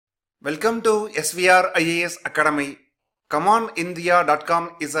Welcome to SVR IAS Academy.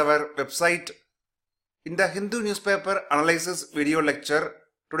 ComeOnIndia.com is our website. In the Hindu newspaper analysis video lecture,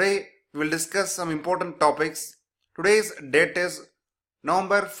 today we will discuss some important topics. Today's date is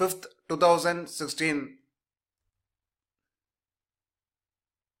November 5th, 2016.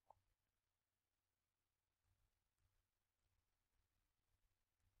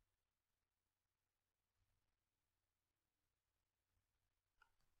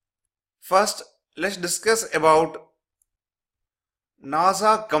 First, let's discuss about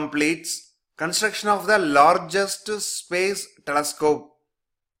NASA completes construction of the largest space telescope.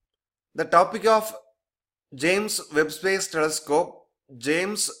 The topic of James Webb Space Telescope.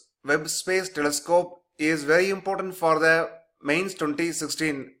 James Webb Space Telescope is very important for the mains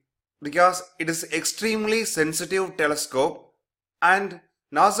 2016 because it is extremely sensitive telescope and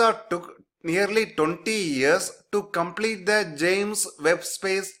NASA took nearly 20 years to complete the James Webb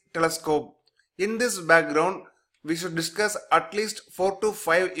Space Telescope. In this background, we should discuss at least 4 to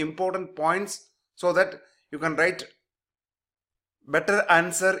 5 important points so that you can write better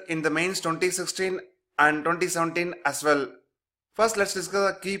answer in the mains 2016 and 2017 as well. First, let's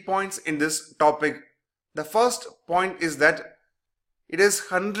discuss the key points in this topic. The first point is that it is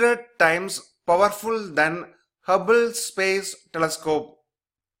 100 times powerful than Hubble Space Telescope.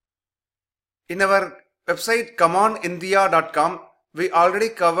 In our website ComeOnIndia.com, we already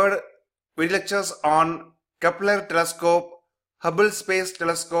covered video lectures on Kepler Telescope, Hubble Space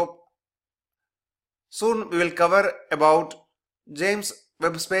Telescope. Soon we will cover about James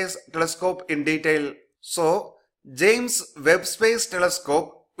Webb Space Telescope in detail. So, James Webb Space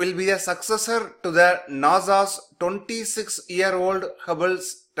Telescope will be a successor to the NASA's 26-year-old Hubble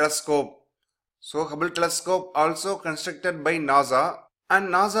Telescope. So, Hubble Telescope also constructed by NASA, and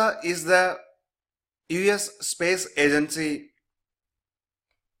NASA is the US Space Agency.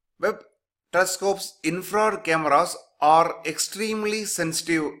 Webb telescope's infrared cameras are extremely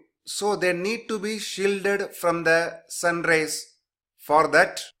sensitive, so they need to be shielded from the sun rays. For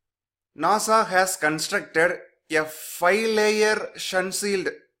that, NASA has constructed a 5-layer sun shield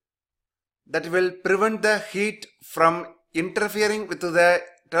that will prevent the heat from interfering with the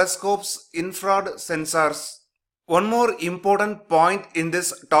telescope's infrared sensors. One more important point in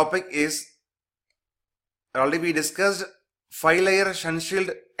this topic is, already we discussed 5-layer sun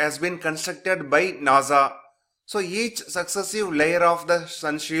shield has been constructed by NASA. So each successive layer of the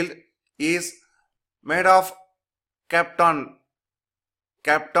sun shield is made of Kapton.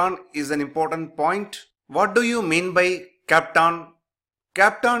 Kapton is an important point. What do you mean by Kapton?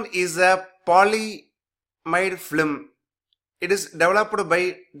 Kapton is a polyimide film. It is developed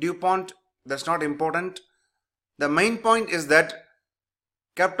by DuPont. That's not important. The main point is that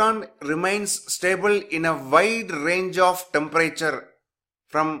Kapton remains stable in a wide range of temperature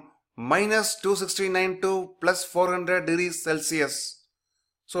from minus 269 to plus 400 degrees Celsius.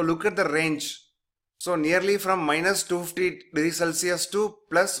 So look at the range. So nearly from minus 250 degrees Celsius to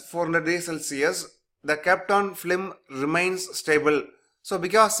plus 400 degrees Celsius, the Kapton film remains stable. So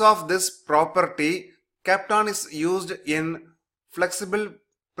because of this property, Kapton is used in flexible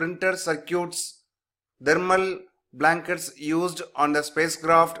printed circuits, thermal blankets used on the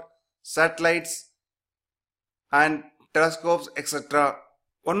spacecraft, satellites and telescopes, etc.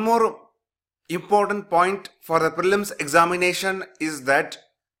 One more important point for the prelims examination is that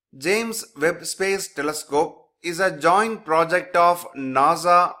James Webb Space Telescope is a joint project of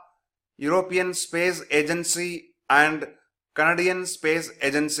NASA, European Space Agency and Canadian Space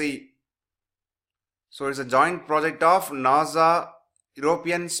Agency. So it's a joint project of NASA,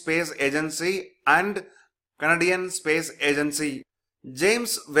 European Space Agency and Canadian Space Agency.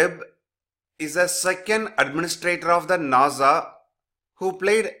 James Webb is a second administrator of the NASA who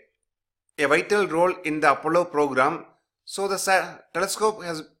played a vital role in the Apollo program. So the telescope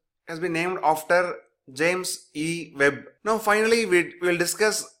has been named after James E. Webb. Now finally we will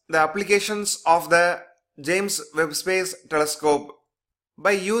discuss the applications of the James Webb Space Telescope.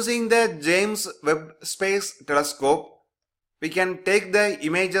 By using the James Webb Space Telescope, we can take the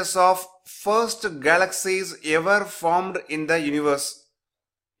images of first galaxies ever formed in the universe.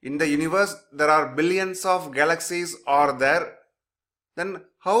 In the universe, there are billions of galaxies are there. Then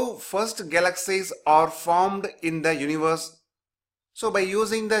how first galaxies are formed in the universe? So by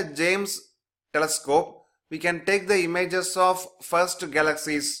using the James telescope, we can take the images of first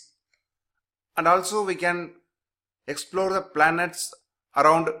galaxies. And also we can explore the planets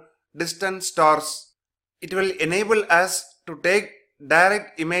around distant stars. It will enable us to take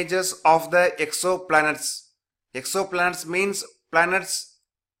direct images of the exoplanets. Exoplanets means planets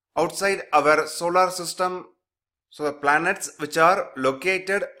outside our solar system So the planets which are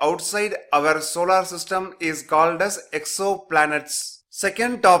located outside our solar system is called as exoplanets.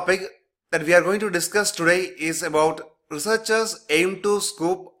 Second topic that we are going to discuss today is about researchers aim to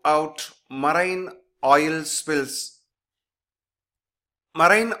scoop out marine oil spills.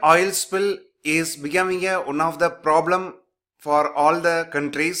 Marine oil spill is becoming one of the problem for all the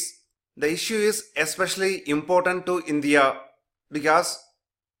countries. The issue is especially important to India because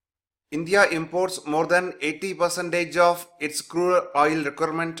India imports more than 80% of its crude oil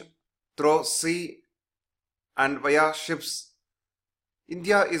requirement through sea and via ships.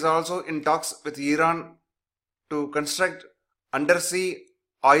 India is also in talks with Iran to construct undersea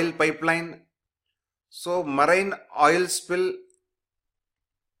oil pipeline. So marine oil spill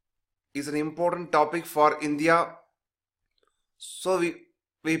is an important topic for India. So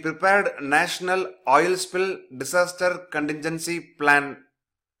we prepared National Oil Spill Disaster Contingency Plan.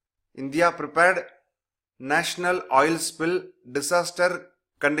 India prepared National Oil Spill Disaster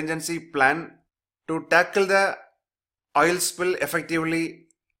Contingency Plan to tackle the oil spill effectively.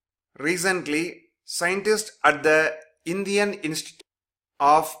 Recently, scientists at the Indian Institute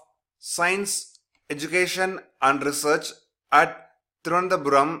of Science, Education and Research at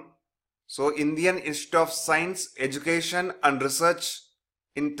Thiruvananthapuram, so Indian Institute of Science, Education and Research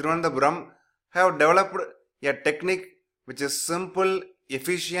in Thiruvananthapuram have developed a technique which is simple,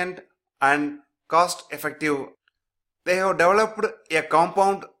 efficient and cost effective. They have developed a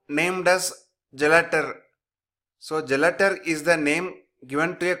compound named as gelator. So gelator is the name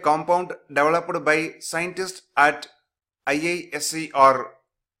given to a compound developed by scientists at IASVR.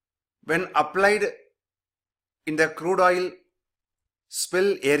 When applied in the crude oil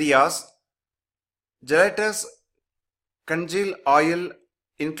spill areas, gelators congeal oil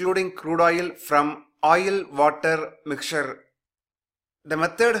including crude oil from oil-water mixture. The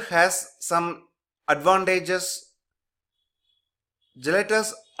method has some advantages.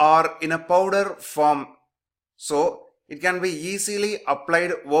 Gelators are in a powder form, so it can be easily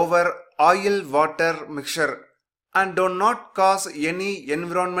applied over oil-water mixture and do not cause any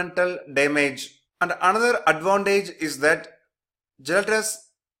environmental damage. And another advantage is that gelators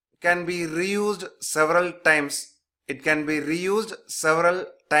can be reused several times. It can be reused several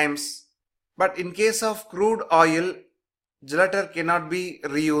times. But in case of crude oil, gelator cannot be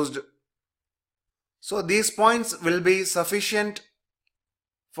reused. So these points will be sufficient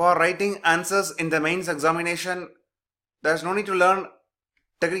for writing answers in the mains examination. There is no need to learn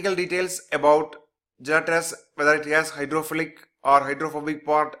technical details about gelators, whether it has hydrophilic or hydrophobic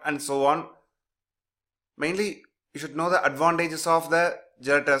part and so on. Mainly, you should know the advantages of the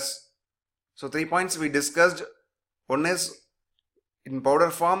gelators. So 3 points we discussed. One is in powder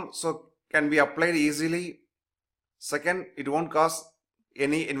form, so can be applied easily. Second, it won't cause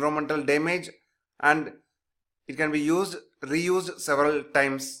any environmental damage and it can be reused several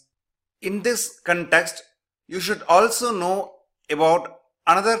times. In this context, you should also know about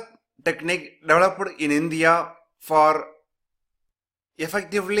another technique developed in India for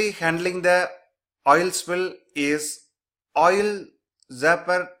effectively handling the oil spill is oil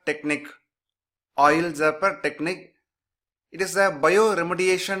zapper technique. Oil zapper technique. It is a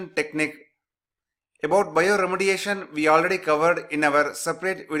bioremediation technique. About bioremediation, we already covered in our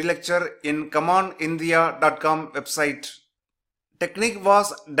separate video lecture in commandindia.com website. Technique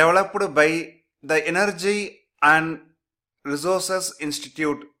was developed by the Energy and Resources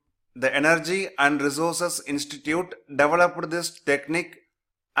Institute. The Energy and Resources Institute developed this technique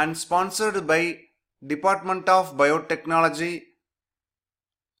and sponsored by Department of Biotechnology.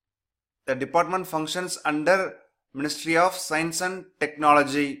 The department functions under Ministry of Science and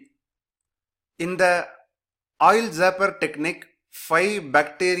Technology. In the oil zapper technique, 5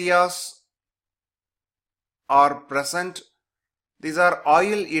 bacteria are present. These are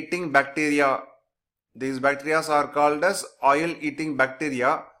oil-eating bacteria. These bacteria are called as oil-eating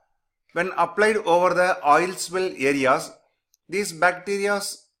bacteria. When applied over the oil spill areas, these bacteria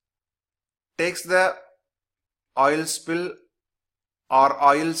takes the oil spill or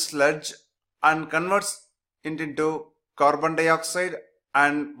oil sludge and converts it into carbon dioxide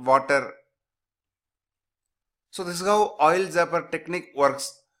and water. So this is how oil zapper technique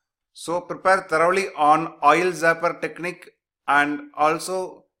works. So prepare thoroughly on oil zapper technique and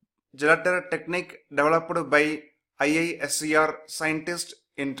also gelator technique developed by IISCR scientist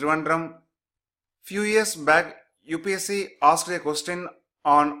in Trivandrum. Few years back, UPSC asked a question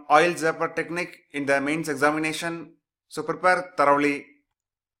on oil zapper technique in the mains examination. So prepare thoroughly.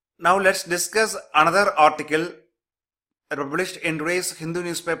 Now let's discuss another article published in today's Hindu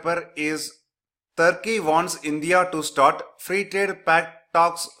newspaper is Turkey wants India to start free trade pact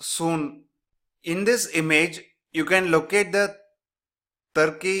talks soon. In this image, you can locate the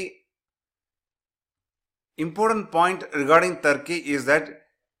Turkey. Important point regarding Turkey is that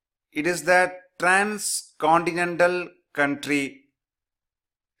it is the transcontinental country.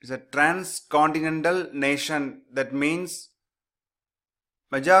 It's a transcontinental nation. That means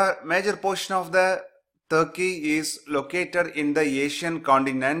major portion of the Turkey is located in the Asian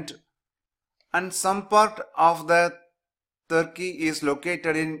continent, and some part of the Turkey is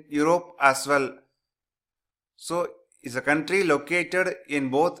located in Europe as well. So it's a country located in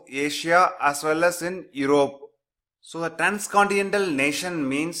both Asia as well as in Europe. So a transcontinental nation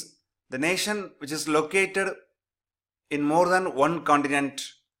means the nation which is located in more than one continent.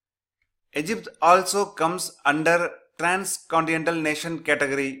 Egypt also comes under transcontinental nation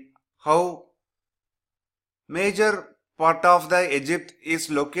category. How? Major part of the Egypt is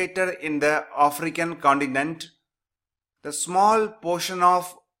located in the African continent. The small portion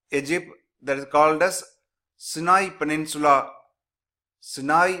of Egypt that is called as Sinai Peninsula.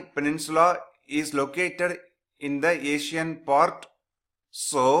 Sinai Peninsula is located in the Asian part.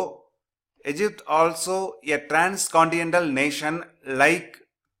 So, Egypt also a transcontinental nation like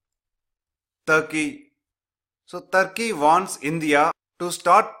Turkey. So, Turkey wants India to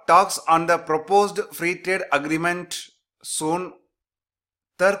start talks on the proposed free trade agreement soon.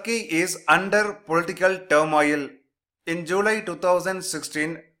 Turkey is under political turmoil. In July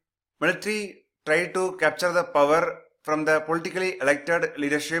 2016, military tried to capture the power from the politically elected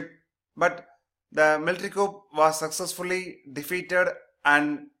leadership, but the military coup was successfully defeated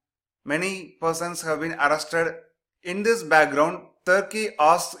and many persons have been arrested. In this background, Turkey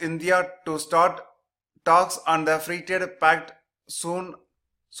asks India to start talks on the free trade pact soon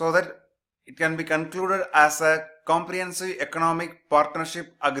so that it can be concluded as a comprehensive economic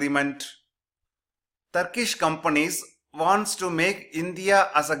partnership agreement. Turkish companies wants to make India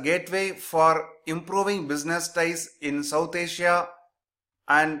as a gateway for improving business ties in South Asia,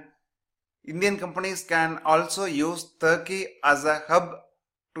 and Indian companies can also use Turkey as a hub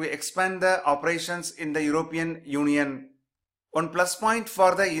to expand the operations in the European Union. One plus point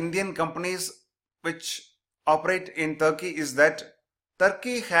for the Indian companies which operate in Turkey is that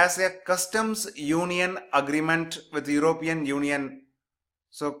Turkey has a customs union agreement with the European Union.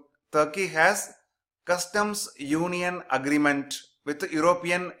 So Turkey has customs union agreement with the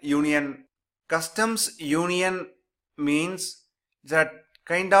European Union. Customs union means that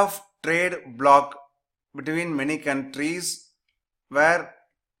kind of trade bloc between many countries where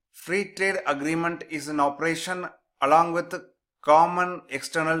free trade agreement is in operation along with common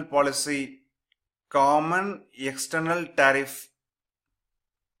external policy, common external tariff.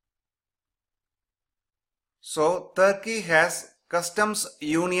 So Turkey has customs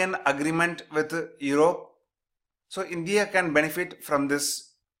union agreement with Europe. So India can benefit from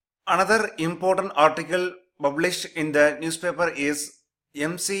this. Another important article published in the newspaper is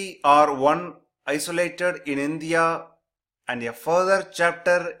MCR1 isolated in India and a further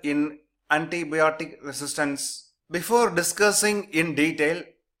chapter in antibiotic resistance. Before discussing in detail,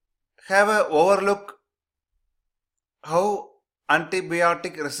 have a overlook how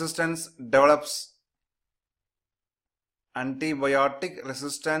antibiotic resistance develops. Antibiotic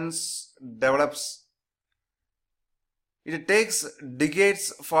resistance develops. It takes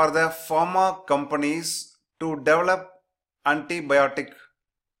decades for the pharma companies to develop antibiotic,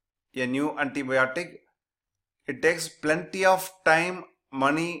 a new antibiotic. It takes plenty of time,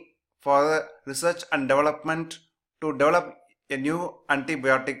 money for the research and development to develop a new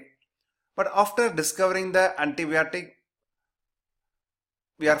antibiotic. But after discovering the antibiotic,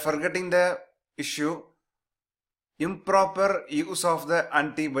 we are forgetting the issue. Improper use of the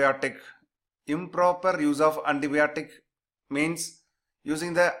antibiotic. Improper use of antibiotic means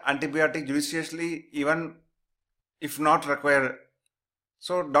using the antibiotic judiciously even if not required.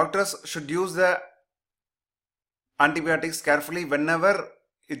 So doctors should use the antibiotics carefully whenever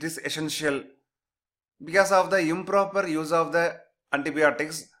it is essential. Because of the improper use of the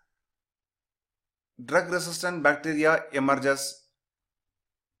antibiotics, drug-resistant bacteria emerges.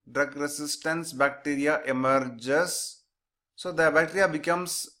 Drug resistance bacteria emerges. So the bacteria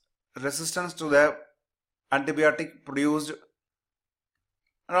becomes resistant to the antibiotic produced.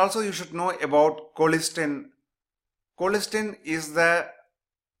 And also you should know about colistin. Colistin is the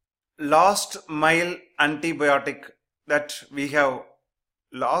last mile antibiotic that we have.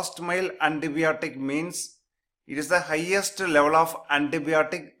 Last mile antibiotic means it is the highest level of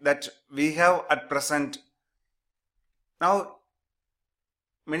antibiotic that we have at present. Now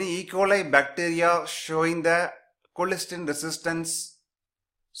many E. coli bacteria showing the colistin resistance.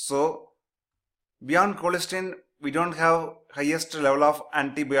 So beyond colistin we don't have highest level of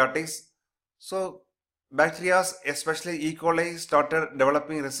antibiotics. So bacteria, especially E. coli, started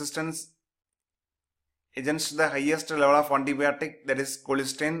developing resistance against the highest level of antibiotic, that is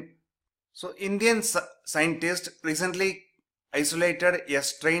colistin. So Indian scientists recently isolated a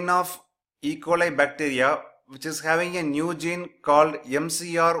strain of E. coli bacteria which is having a new gene called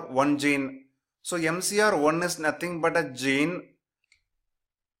MCR1 gene. So MCR1 is nothing but a gene.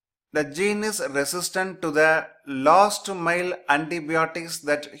 The gene is resistant to the last mile antibiotics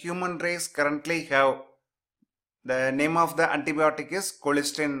that human race currently have. The name of the antibiotic is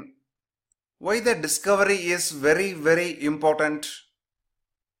colistin. Why the discovery is very important?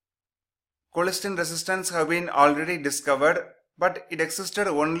 Colistin resistance have been already discovered, but it existed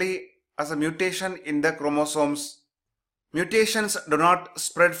only as a mutation in the chromosomes. Mutations do not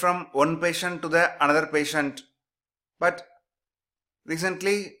spread from one patient to the another patient. But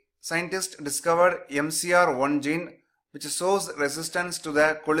recently, scientists discovered MCR1 gene which shows resistance to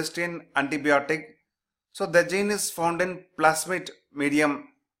the colistin antibiotic. So the gene is found in plasmid medium.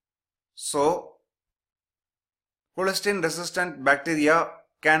 So colistin resistant bacteria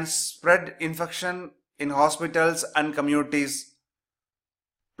can spread infection in hospitals and communities.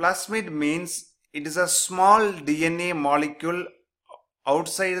 Plasmid means it is a small DNA molecule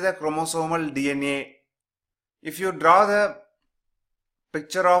outside the chromosomal DNA. If you draw the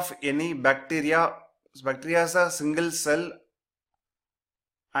picture of any bacteria is a single cell,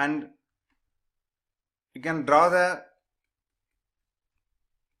 and you can draw the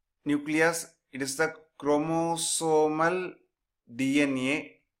nucleus. It is the chromosomal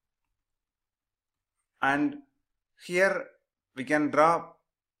DNA, and here we can draw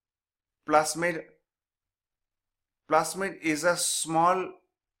plasmid. Plasmid is a small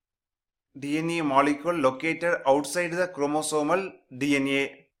DNA molecule located outside the chromosomal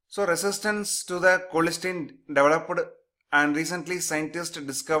DNA. So resistance to the colistin developed, and recently scientists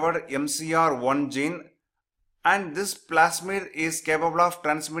discovered MCR1 gene, and this plasmid is capable of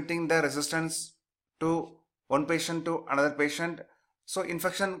transmitting the resistance to one patient to another patient. So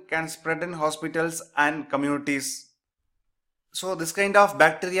infection can spread in hospitals and communities. So this kind of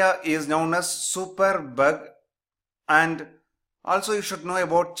bacteria is known as superbug. And also you should know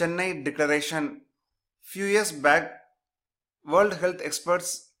about Chennai Declaration. Few years back, World Health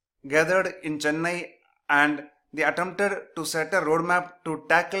experts gathered in Chennai and they attempted to set a roadmap to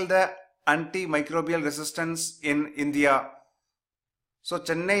tackle the antimicrobial resistance in India. So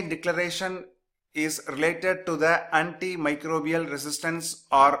Chennai Declaration is related to the antimicrobial resistance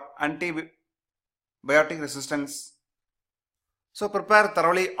or antibiotic resistance. So prepare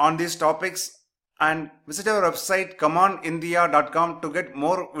thoroughly on these topics and visit our website commonindia.com to get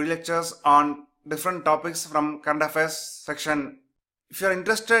more video lectures on different topics from current affairs section. If you are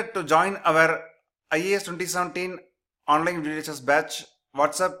interested to join our IAS 2017 online video lectures batch,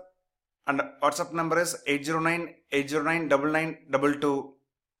 WhatsApp number is 809-809-9922.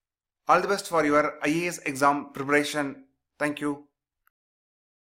 All the best for your IAS exam preparation. Thank you.